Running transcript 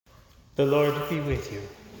The Lord be with you.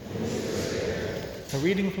 A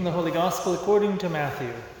reading from the Holy Gospel according to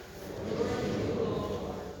Matthew.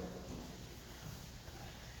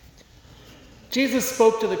 Jesus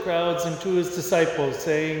spoke to the crowds and to his disciples,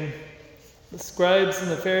 saying, "The scribes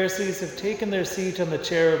and the Pharisees have taken their seat on the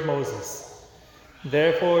chair of Moses.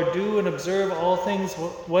 Therefore do and observe all things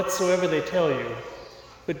whatsoever they tell you,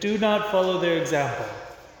 but do not follow their example.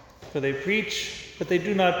 For they preach, but they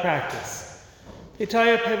do not practice. They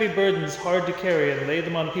tie up heavy burdens hard to carry and lay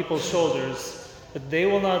them on people's shoulders, but they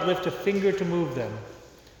will not lift a finger to move them.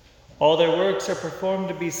 All their works are performed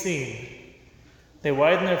to be seen. They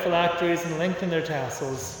widen their phylacteries and lengthen their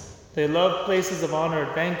tassels. They love places of honor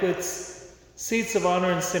at banquets, seats of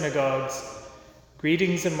honor in synagogues,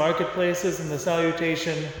 greetings in marketplaces, and the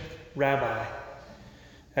salutation, 'Rabbi.'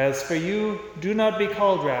 As for you, do not be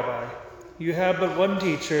called Rabbi. You have but one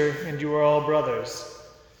teacher, and you are all brothers.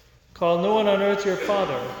 Call no one on earth your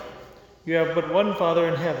father. You have but one Father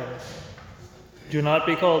in heaven. Do not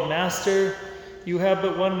be called Master. You have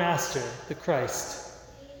but one Master, the Christ.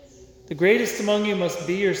 The greatest among you must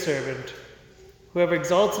be your servant. Whoever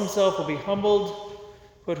exalts himself will be humbled,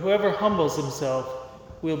 but whoever humbles himself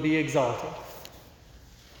will be exalted."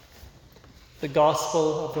 The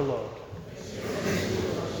Gospel of the Lord.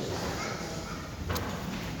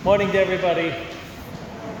 Morning to everybody.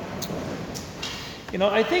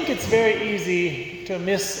 I think it's very easy to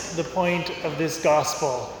miss the point of this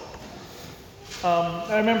gospel.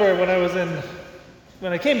 I remember when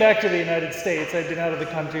I came back to the United States. I'd been out of the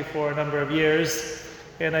country for a number of years,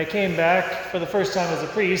 and I came back for the first time as a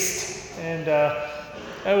priest, and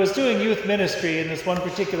I was doing youth ministry in this one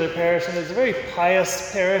particular parish, and it's a very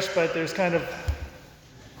pious parish, but there's kind of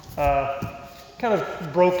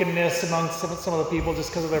brokenness amongst some of the people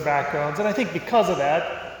just because of their backgrounds. And I think because of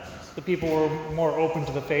that, the people were more open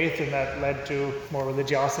to the faith, and that led to more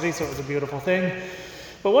religiosity, so it was a beautiful thing.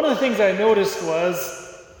 But one of the things I noticed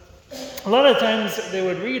was a lot of times they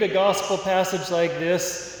would read a gospel passage like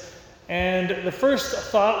this, and the first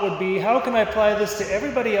thought would be, how can I apply this to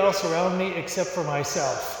everybody else around me except for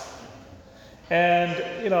myself? And,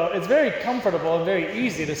 it's very comfortable and very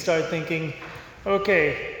easy to start thinking,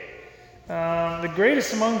 okay, the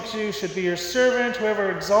greatest amongst you should be your servant.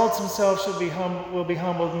 Whoever exalts himself will be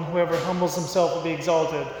humbled, and whoever humbles himself will be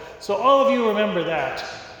exalted. So all of you remember that,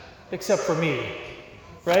 except for me,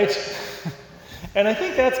 right? And I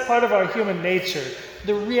think that's part of our human nature.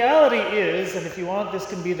 The reality is, and if you want, this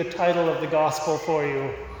can be the title of the gospel for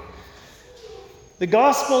you. The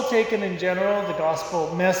gospel taken in general, the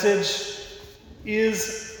gospel message,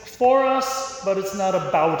 is for us, but it's not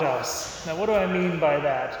about us. Now, what do I mean by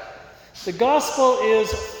that? The gospel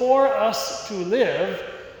is for us to live.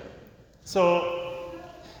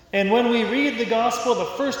 And when we read the gospel, the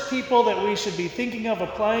first people that we should be thinking of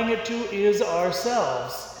applying it to is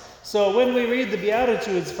ourselves. So when we read the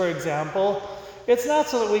Beatitudes, for example, it's not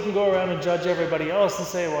so that we can go around and judge everybody else and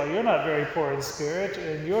say, well, you're not very poor in spirit,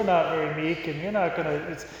 and you're not very meek, and you're not going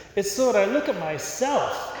to... It's so that I look at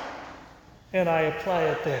myself, and I apply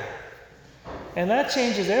it there. And that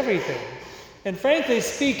changes everything. And frankly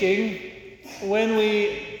speaking,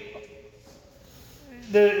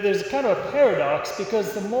 there's kind of a paradox,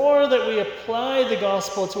 because the more that we apply the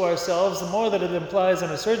gospel to ourselves, the more that it implies,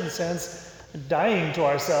 in a certain sense, dying to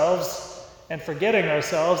ourselves and forgetting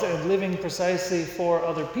ourselves and living precisely for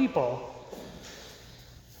other people.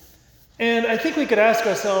 And I think we could ask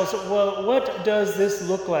ourselves, well, what does this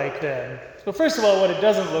look like then? Well, first of all, what it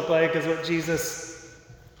doesn't look like is what Jesus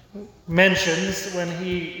mentions when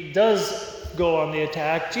he does go on the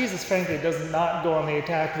attack. Jesus, frankly, does not go on the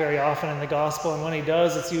attack very often in the gospel, and when he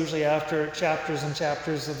does, it's usually after chapters and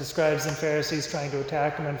chapters of the scribes and Pharisees trying to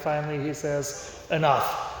attack him, and finally he says,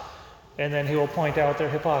 enough. And then he will point out their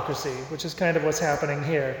hypocrisy, which is kind of what's happening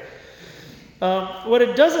here. What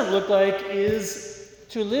it doesn't look like is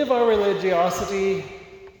to live our religiosity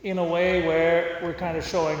in a way where we're kind of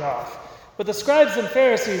showing off. What the scribes and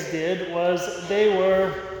Pharisees did was they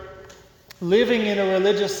were living in a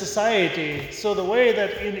religious society. So the way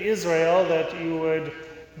that in Israel that you would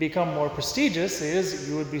become more prestigious is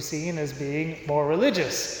you would be seen as being more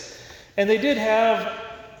religious. And they did have,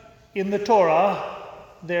 in the Torah,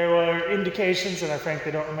 there were indications, and I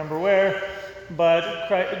frankly don't remember where, but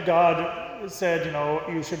God said,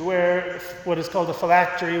 you should wear what is called a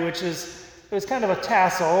phylactery, it was kind of a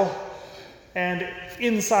tassel, and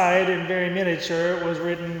inside, in very miniature, was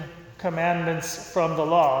written commandments from the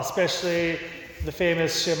law, especially the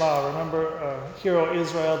famous Shema. Remember, Hear, O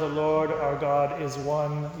Israel, the Lord our God is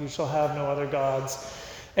one. You shall have no other gods.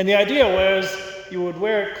 And the idea was you would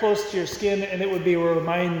wear it close to your skin, and it would be a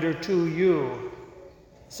reminder to you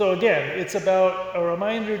So again, it's about a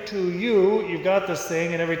reminder to you, you've got this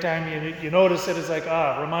thing, and every time you notice it, it's like,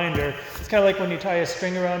 reminder. It's kind of like when you tie a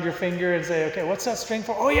string around your finger and say, okay, what's that string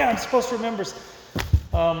for? Oh yeah, I'm supposed to remember.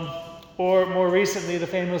 Or more recently, the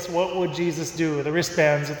famous "What would Jesus do?" the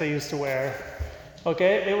wristbands that they used to wear.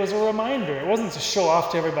 Okay, it was a reminder. It wasn't to show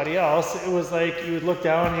off to everybody else. It was like you would look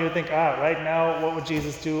down and you would think, right now, what would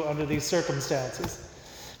Jesus do under these circumstances?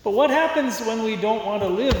 But what happens when we don't want to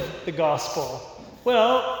live the gospel?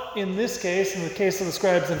 Well, in this case, in the case of the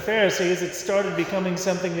scribes and Pharisees, it started becoming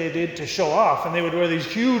something they did to show off. And they would wear these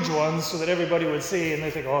huge ones so that everybody would see. And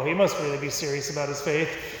they think, oh, he must really be serious about his faith.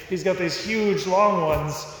 He's got these huge, long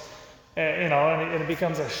ones, and it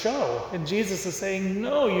becomes a show. And Jesus is saying,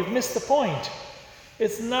 no, you've missed the point.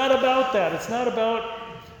 It's not about that. It's not about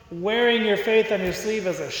wearing your faith on your sleeve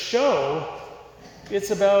as a show.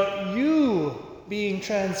 It's about you being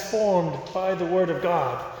transformed by the Word of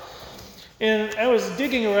God. And I was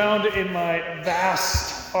digging around in my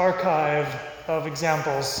vast archive of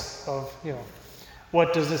examples of,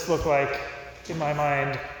 what does this look like in my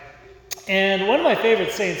mind. And one of my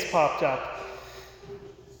favorite saints popped up.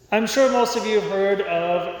 I'm sure most of you have heard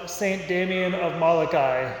of Saint Damien of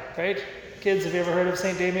Molokai, right? Kids, have you ever heard of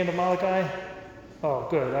Saint Damien of Molokai? Oh,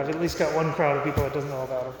 good. I've at least got one crowd of people that doesn't know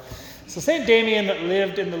about him. So Saint Damien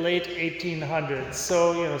lived in the late 1800s,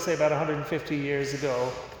 so, say about 150 years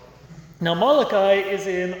ago. Now, Molokai is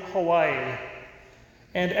in Hawaii,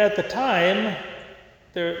 and at the time,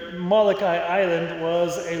 Molokai Island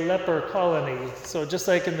was a leper colony. So just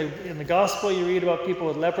like in the gospel, you read about people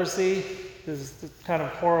with leprosy, this kind of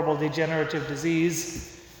horrible degenerative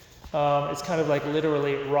disease. It's kind of like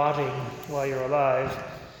literally rotting while you're alive.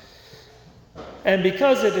 And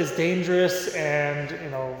because it is dangerous and,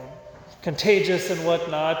 contagious and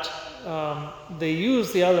whatnot, they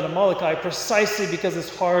use the island of Molokai precisely because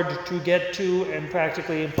it's hard to get to and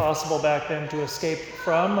practically impossible back then to escape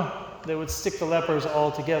from. They would stick the lepers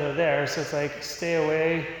all together there. So it's like, stay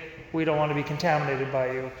away. We don't want to be contaminated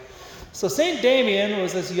by you. So Saint Damien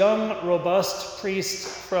was this young, robust priest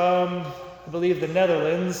from, I believe, the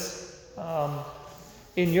Netherlands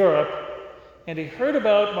in Europe. And he heard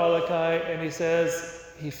about Molokai, and he says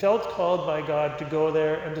he felt called by God to go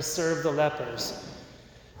there and to serve the lepers.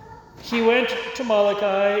 He went to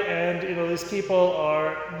Molokai, and these people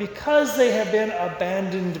are, because they have been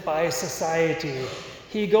abandoned by society,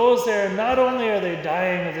 he goes there, and not only are they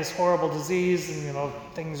dying of this horrible disease, and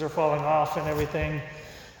things are falling off and everything,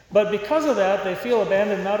 but because of that, they feel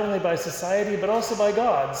abandoned not only by society, but also by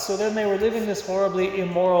God. So then they were living this horribly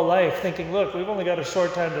immoral life, thinking, look, we've only got a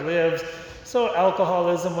short time to live. So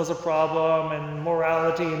alcoholism was a problem, and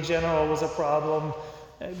morality in general was a problem,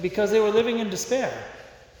 because they were living in despair.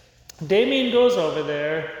 Damien goes over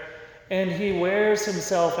there, and he wears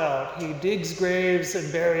himself out. He digs graves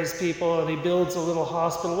and buries people, and he builds a little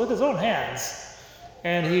hospital with his own hands.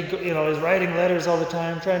 And he, is writing letters all the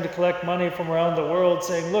time, trying to collect money from around the world,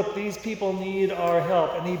 saying, look, these people need our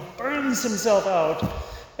help. And he burns himself out.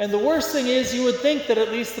 And the worst thing is, you would think that at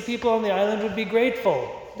least the people on the island would be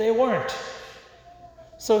grateful. They weren't.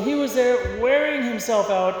 So he was there wearing himself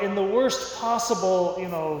out in the worst possible,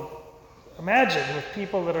 imagine, with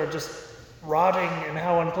people that are just rotting and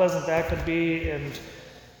how unpleasant that could be.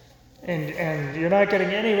 And you're not getting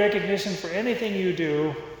any recognition for anything you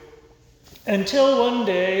do. Until one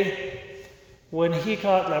day, when he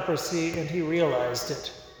caught leprosy and he realized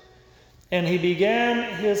it. And he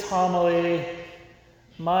began his homily,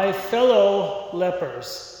 "My fellow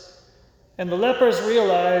lepers." And the lepers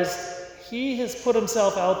realized he has put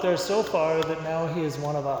himself out there so far that now he is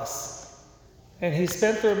one of us. And he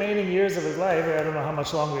spent the remaining years of his life, I don't know how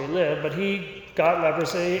much longer he lived, but he got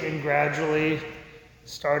leprosy and gradually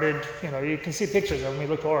started, you can see pictures of him, he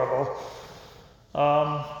looked horrible.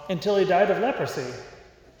 Until he died of leprosy,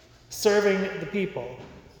 serving the people.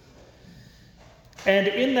 And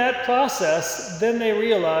in that process, then they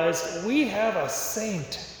realized, we have a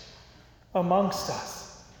saint amongst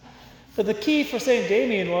us. But the key for St.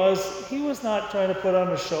 Damien was, he was not trying to put on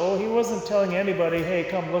a show. He wasn't telling anybody, hey,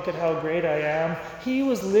 come look at how great I am. He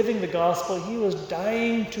was living the gospel. He was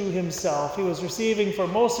dying to himself. He was receiving, for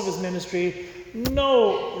most of his ministry,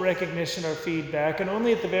 no recognition or feedback. And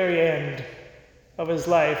only at the very end of his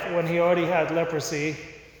life, when he already had leprosy,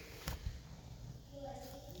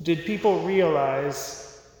 did people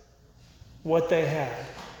realize what they had.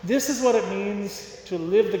 This is what it means to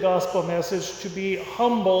live the gospel message, to be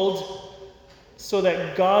humbled so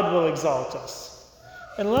that God will exalt us.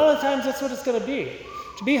 And a lot of times that's what it's going to be.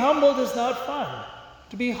 To be humbled is not fun.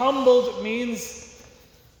 To be humbled means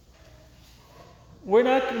we're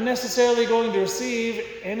not necessarily going to receive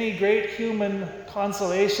any great human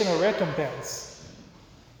consolation or recompense.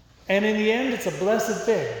 And in the end, it's a blessed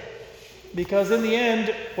thing. Because in the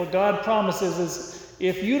end, what God promises is,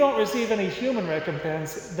 if you don't receive any human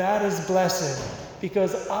recompense, that is blessed,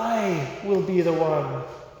 because I will be the one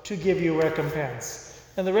to give you recompense.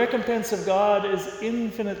 And the recompense of God is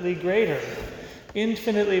infinitely greater,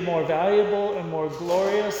 infinitely more valuable and more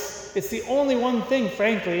glorious. It's the only one thing,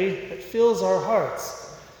 frankly, that fills our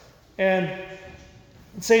hearts. And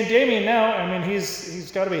St. Damien now, I mean,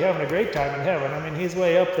 he's got to be having a great time in heaven. I mean, he's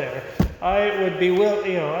way up there. I would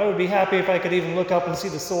be happy if I could even look up and see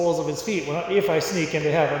the soles of his feet if I sneak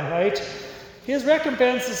into heaven, right? His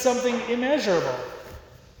recompense is something immeasurable.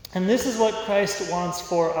 And this is what Christ wants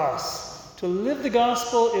for us. To live the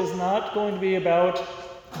gospel is not going to be about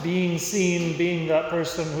being seen, being that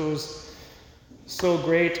person who's so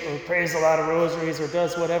great or prays a lot of rosaries or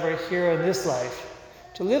does whatever here in this life.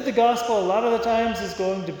 To live the gospel a lot of the times is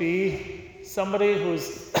going to be somebody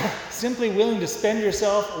who's simply willing to spend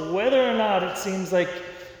yourself whether or not it seems like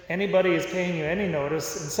anybody is paying you any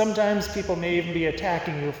notice, and sometimes people may even be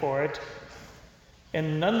attacking you for it.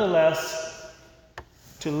 And nonetheless,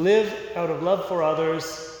 to live out of love for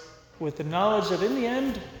others with the knowledge that in the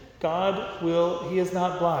end, He is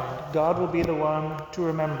not blind. God will be the one to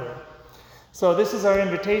remember. So this is our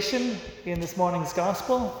invitation in this morning's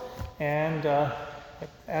gospel, and I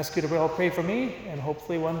ask you to all pray for me, and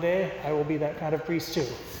hopefully one day I will be that kind of priest too. In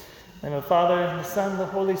the name of the Father, and the Son, and the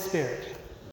Holy Spirit.